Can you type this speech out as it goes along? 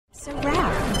Sa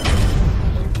rap.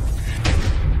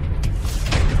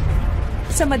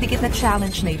 Sa madikit na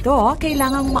challenge na ito,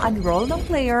 kailangang ma-unroll ng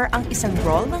player ang isang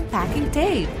roll ng packing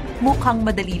tape. Mukhang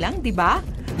madali lang, di ba?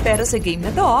 Pero sa game na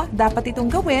to, dapat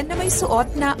itong gawin na may suot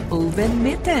na oven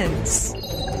mittens.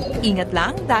 Ingat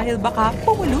lang dahil baka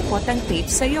pumulupot ang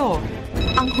tape sa'yo.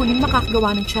 Ang huling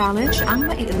makakagawa ng challenge ang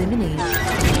ma-eliminate.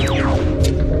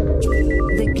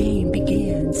 The game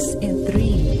begins in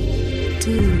 3, 2,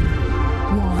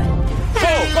 1.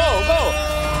 Go! Go! Go!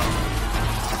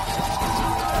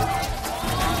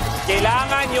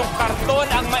 Kailangan yung karton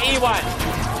ang maiwan.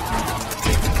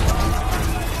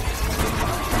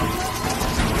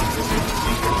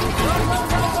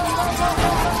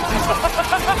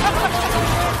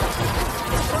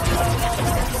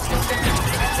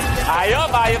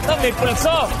 Ayop to, may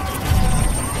pulso.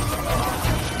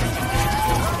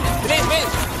 Bilis,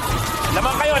 bilis.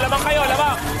 Lamang kayo, lamang.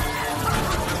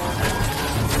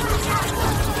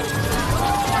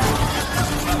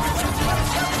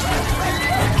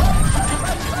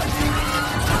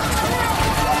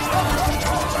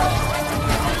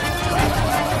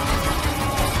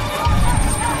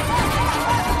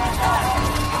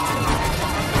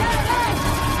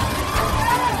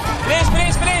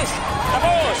 Bilis.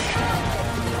 Tapos.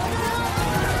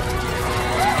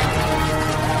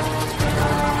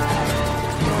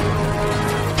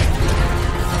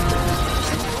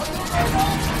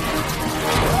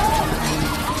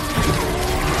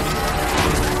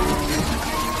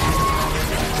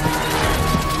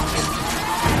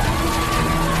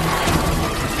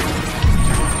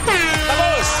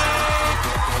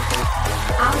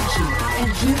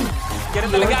 Ganun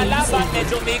talaga ang laban,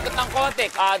 medyo umikot ng konti.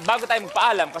 Bago tayo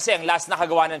magpaalam, kasi ang last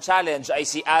nakagawa ng challenge ay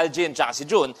si Algin at si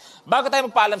June. Bago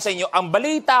tayo magpaalam sa inyo, ang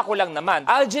balita ko lang naman,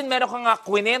 Algin, meron kang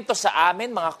kwento sa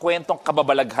amin, mga kwentong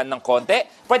kababalaghan ng konti.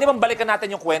 Pwede bang balikan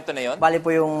natin yung kwento na yon? Bali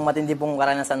po yung matindi pong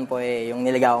karanasan po yung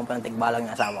niligawan po ng tikbalang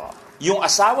ng asawa ko. Yung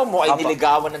asawa mo ay Opo.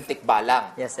 niligawan ng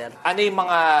tikbalang? Yes, sir. Ano yung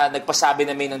mga nagpasabi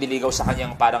na may nang niligaw sa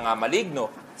kanyang parang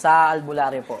maligno? Sa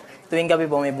albularyo po. Tuwing gabi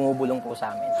po, may bumubulong po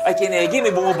sa amin. Ay, kinegi,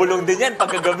 may bumubulong din yan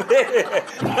pagkagabi.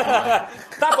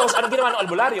 Tapos, anong ginawa ng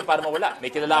albularyo para mawala? May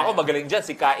kilala ako, magaling dyan,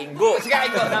 si Kainggo. Si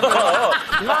Kainggo? Oo.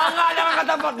 Nangalang ang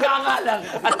katapat, nangalang.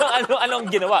 Anong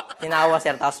ginawa? Tinawa,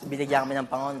 sir, tapos binigyan kami ng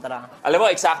pangontra. Alam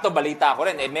mo, eksakto, balita ko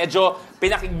rin. Medyo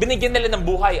binigyan nila ng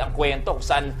buhay ang kwento kung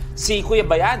saan si Kuya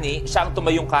Bayani, siya ang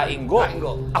tumayong Kainggo.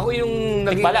 Ako yung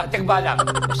Tikbalang.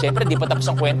 Siyempre, di pa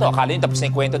tapos ang kwento. Akala nyo tapos na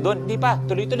yung kwento doon. Di pa,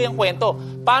 tuloy-tuloy ang kwento.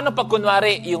 Paano pag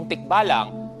kunwari yung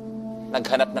tikbalang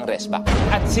naghanap ng respa?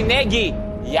 At si Negi,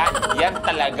 yan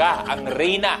talaga ang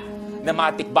reyna ng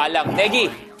mga tikbalang. Negi,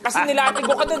 kasi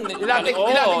nilatiggo ka dun. Nilatiggo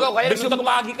kayo. Gusto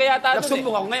tumagi ka yata dun.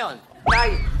 Nagsumbong ako ngayon.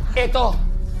 Tay, eto.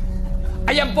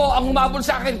 Ayan po ang umabol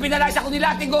sa akin. Pinalayas ako,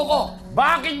 nilatiggo ko.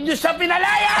 Bakit nyo siya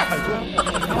pinalayas?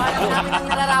 Wala namin ang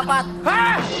nararapat.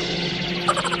 Ha?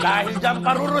 Dahil dyan,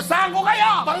 parurusahan ko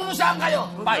kayo! Parurusahan kayo!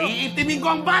 Paiitimin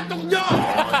ko ang batok nyo!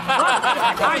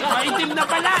 Ay, maitim na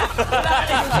pala!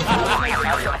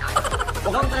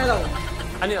 Mukhang tayo lang.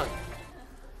 Ano yun?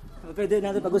 Pwede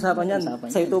natin pag-usapan yan.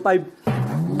 Sa'yo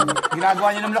 2.5. Ginagawa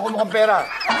niyo naman ako mukhang pera.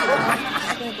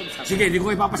 Sige, di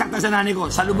ko ipapasakta sa nanay ko.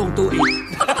 Sa lubong 2.8.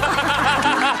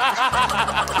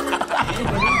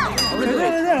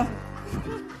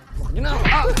 Yun na.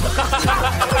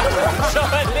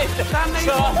 Nanay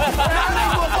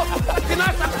mo ko.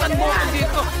 Tinasaktan mo ako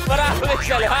dito. Maraming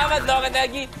salamat, Doc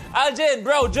Negi. Algin,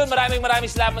 bro, Jun, maraming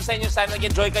salamat sa inyo. Sana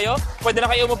nag-enjoy kayo. Pwede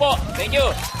na kayo umupo. Thank you.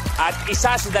 At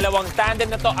isa sa dalawang tandem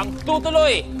na to ang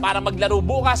tutuloy para maglaro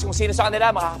bukas kung sino sa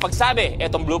kanila makakapagsabi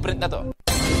etong blueprint na to.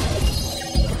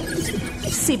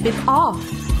 Sip it off.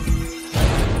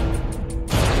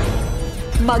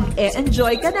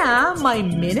 Mag-e-enjoy ka na, may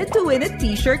Minute to Win It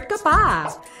t-shirt ka pa.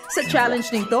 Sa challenge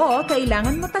nito,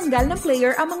 kailangan matanggal ng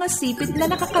player ang mga sipit na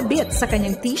nakakabit sa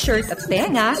kanyang t-shirt at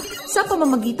tenga sa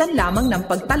pamamagitan lamang ng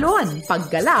pagtalon,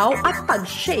 paggalaw at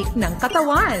pag-shake ng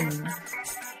katawan.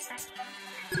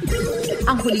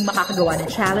 Ang huling makakagawa ng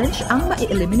challenge ang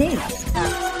ma-eliminate.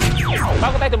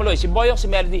 Bago tayo tumuloy, si Boyong, si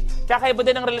Melody, kakaiba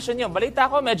din ang relasyon niyo. Balita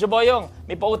ko, medyo Boyong,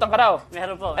 may pautang ka raw.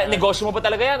 Meron po. Negosyo mo ba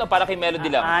talaga yan o para kay Melody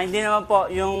lang? Hindi naman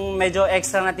po. Yung medyo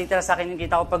extra na titira sa akin yung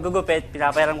kita ko pag gugupit,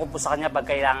 pinapayaran ko po sa kanya pag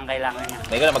kailangan niya.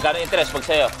 May magkano interest pag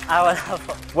sa'yo? Wala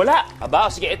po. Wala.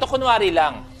 Aba, sige, ito kunwari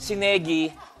lang, si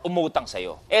Negi umutang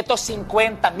sa'yo. Ito,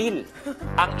 50,000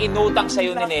 ang inutang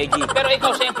sa'yo ni Negi. Pero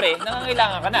ikaw, siyempre,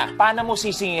 nangangailangan ka na. Paano mo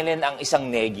sisingilin ang isang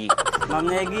Negi? Ma'am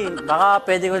Negi, baka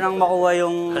pwede ko nang makuha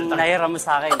yung nahiram mo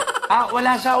sa akin.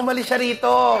 Wala siya. Umalis siya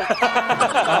rito.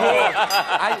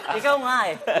 Ay, ikaw nga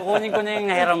eh. Kukunin ko na yung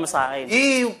nahiram mo sa akin.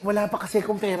 Wala pa kasi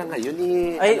akong pera ngayon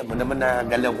Ay, alam mo naman na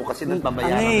galaw ko kasi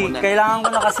nagbabayaran mo na. Kailangan ko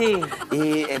na kasi.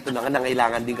 Eto na nga,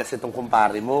 nangailangan din kasi itong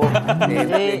kumpare mo.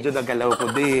 Medyo nagalaw ko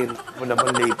din. Mo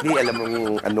naman lately, alam mo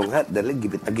ano nga, dahil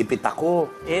gipit na gipit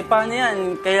ako. Paano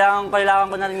yan? Kailangan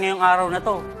ko na rin ngayong araw na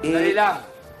to. Dali lang.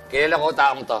 Kilala ko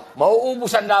taong to.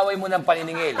 Mauubos ang laway mo ng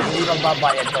paniningil. Hindi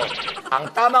magbabayad to. Ang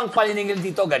tamang paniningil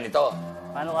dito, ganito.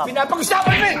 Paano ka?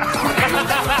 Pinapag-usapan mo eh!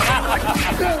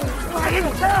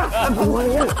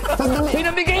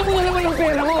 Pinabigay mo na naman yung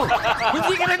pera mo.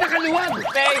 Hindi ka na nakaluwag.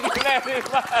 Thank you very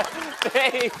much.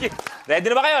 Thank you. Ready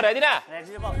na ba kayo? Ready na?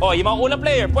 Ready na po. Yung mga unang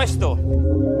player, pwesto.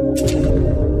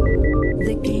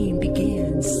 The game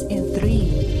begins in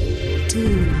 3, 2,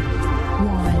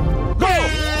 1. Go!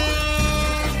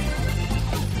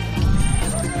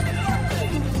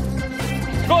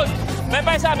 Good. May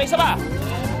pa isa pa.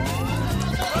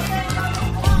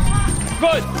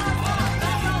 Good.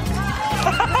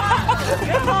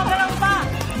 Galang pa!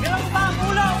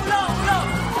 Ulo!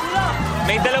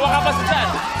 May dalawa ka pa dyan.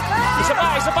 Isa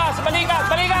pa. Sa balikat.